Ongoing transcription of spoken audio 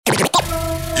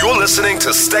You're listening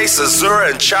to Stace, Azura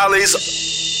and Charlie's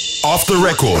Off the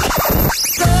Record.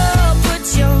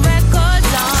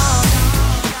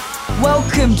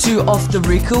 Welcome to Off the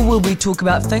Record, where we talk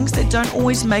about things that don't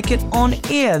always make it on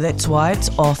air. That's why it's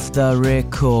Off the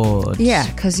Record. Yeah,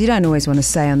 because you don't always want to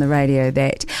say on the radio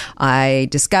that I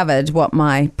discovered what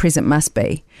my present must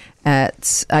be. I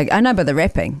know by the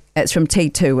wrapping. It's from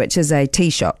T2, which is a tea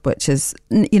shop, which is,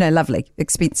 lovely,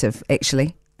 expensive,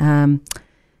 actually.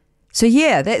 So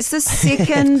yeah, that's the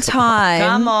second time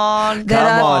Come on, that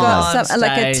I've got on, something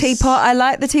like a teapot. I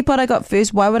like the teapot I got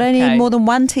first. Why would I need more than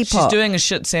one teapot? She's doing a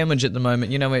shit sandwich at the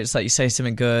moment. You know where it's like you say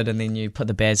something good and then you put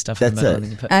the bad stuff in the middle. And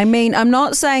then you put... I mean, I'm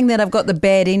not saying that I've got the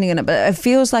bad ending in it, but it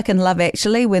feels like in Love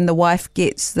Actually when the wife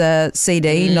gets the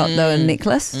CD, not the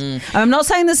necklace. I'm not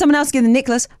saying that someone else gets the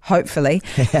necklace, hopefully,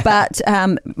 but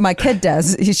my kid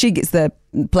does. She gets the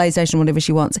PlayStation, whatever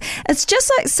she wants. It's just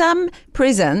like some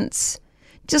presents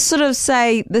just sort of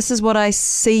say, this is what I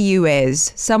see you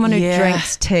as, someone who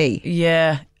drinks tea.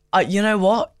 Yeah. You know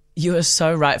what? You are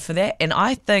so right for that. And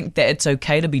I think that it's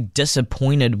okay to be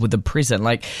disappointed with the present.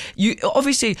 Like, you're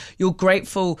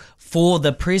grateful for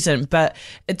the present, but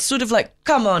it's sort of like,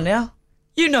 come on now.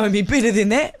 You know me better than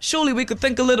that. Surely we could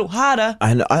think a little harder.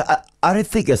 And I don't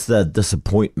think it's the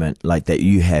disappointment like that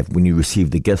you have when you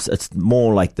receive the gifts. It's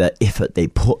more like the effort they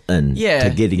put in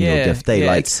to getting your gift.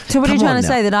 So what are you trying to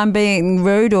say? That I'm being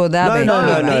rude or they're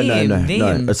being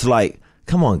No. It's like,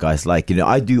 come on, guys. Like,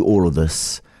 I do all of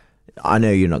this. I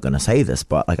know you're not going to say this,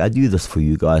 but like I do this for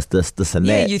you guys, this and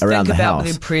that you around think the about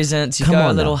house. the presents, you go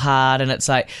a little hard, and it's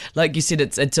like you said,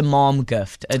 it's a mom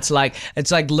gift. It's like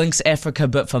Lynx Africa,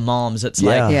 but for moms. It's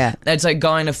it's like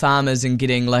going to farmers and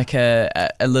getting like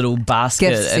a little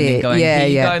basket and then going, here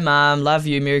you go, mom, love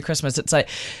you, Merry Christmas. It's like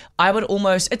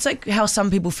it's like how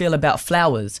some people feel about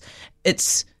flowers.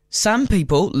 It's some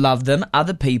people love them,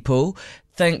 other people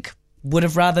would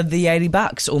have rather the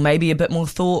 $80 or maybe a bit more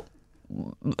thought.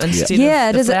 Instead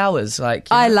of the flowers,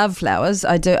 I love flowers.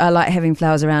 I do. I like having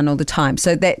flowers around all the time.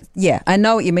 So that, I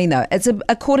know what you mean though. It's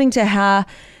according to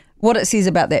what it says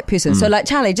about that person. So like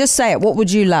Charlie, just say it. What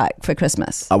would you like for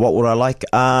Christmas? What would I like?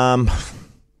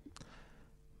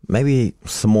 Maybe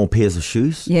some more pairs of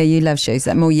shoes. Yeah, you love shoes.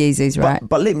 Like more Yeezys, right?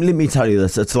 But let me tell you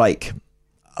this. It's like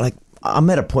I'm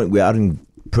at a point where I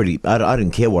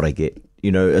didn't care what I get.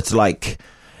 It's like.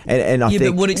 And I think,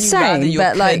 but wouldn't you rather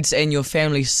your kids and your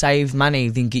family save money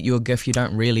than get you a gift you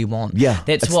don't really want? Yeah,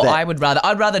 that's what I would rather.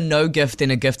 I'd rather no gift than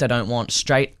a gift I don't want,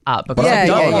 straight up. Because I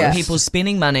don't want people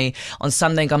spending money on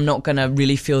something I'm not going to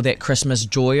really feel that Christmas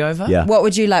joy over. Yeah. What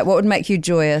would you like? What would make you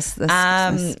joyous this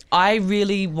Christmas? I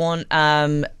really want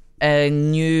a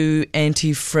new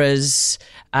anti-frizz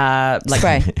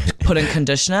put-in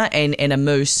conditioner and a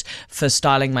mousse for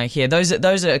styling my hair. Those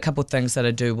are a couple of things that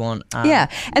I do want.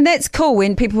 And that's cool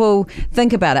when people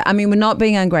think about it. I mean, we're not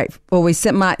being ungrateful. Well, we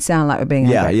might sound like we're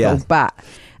being ungrateful, but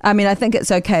I mean, I think it's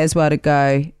okay as well to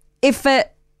go, effort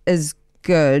is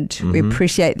good. We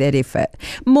appreciate that effort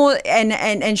more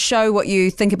and show what you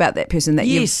think about that person, that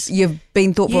you've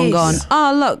been thoughtful and gone,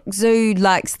 oh look, Zoo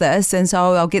likes this and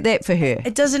so I'll get that for her.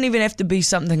 It doesn't even have to be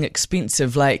something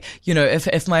expensive, like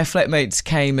if my flatmates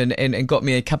came and got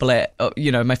me a couple of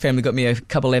my family got me a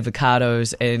couple of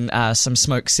avocados and some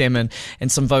smoked salmon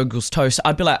and some Vogel's toast,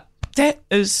 I'd be like, that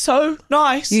is so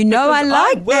nice. I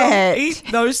like that. Eat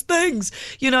those things.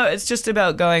 It's just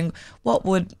about going, what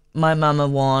would my mama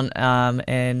want?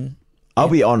 And I'll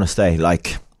be honest,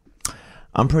 like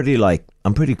I'm pretty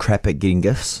crap at getting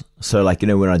gifts. So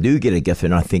when I do get a gift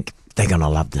and I think they're gonna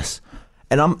love this,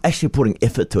 and I'm actually putting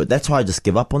effort to it. That's why I just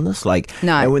give up on this. No.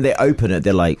 And when they open it,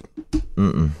 they're like,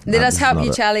 let us help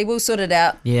you, Charlie. We'll sort it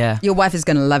out. Yeah. Your wife is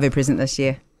gonna love her present this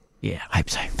year. Yeah, I hope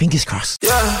so. Fingers crossed.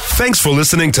 Thanks for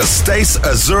listening to Stace,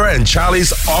 Azura and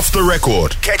Charlie's Off the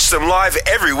Record. Catch them live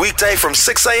every weekday from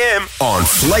 6 a.m. on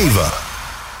Flavour.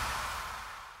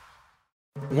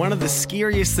 One of the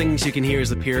scariest things you can hear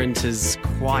as a parent is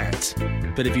quiet.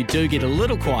 But if you do get a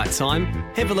little quiet time,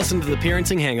 have a listen to The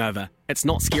Parenting Hangover. It's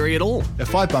not scary at all.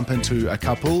 If I bump into a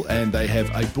couple and they have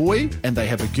a boy and they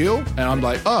have a girl, and I'm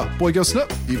like, oh, boy, girl,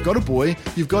 snip. You've got a boy,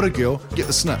 you've got a girl, get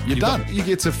the snip. You're done. You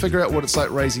get to figure out what it's like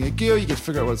raising a girl, you get to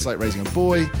figure out what it's like raising a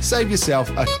boy, save yourself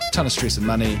a ton of stress and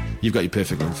money. You've got your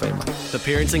perfect little family. The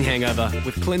Parenting Hangover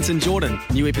with Clint and Jordan.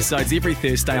 New episodes every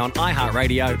Thursday on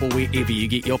iHeartRadio or wherever you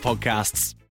get your podcasts.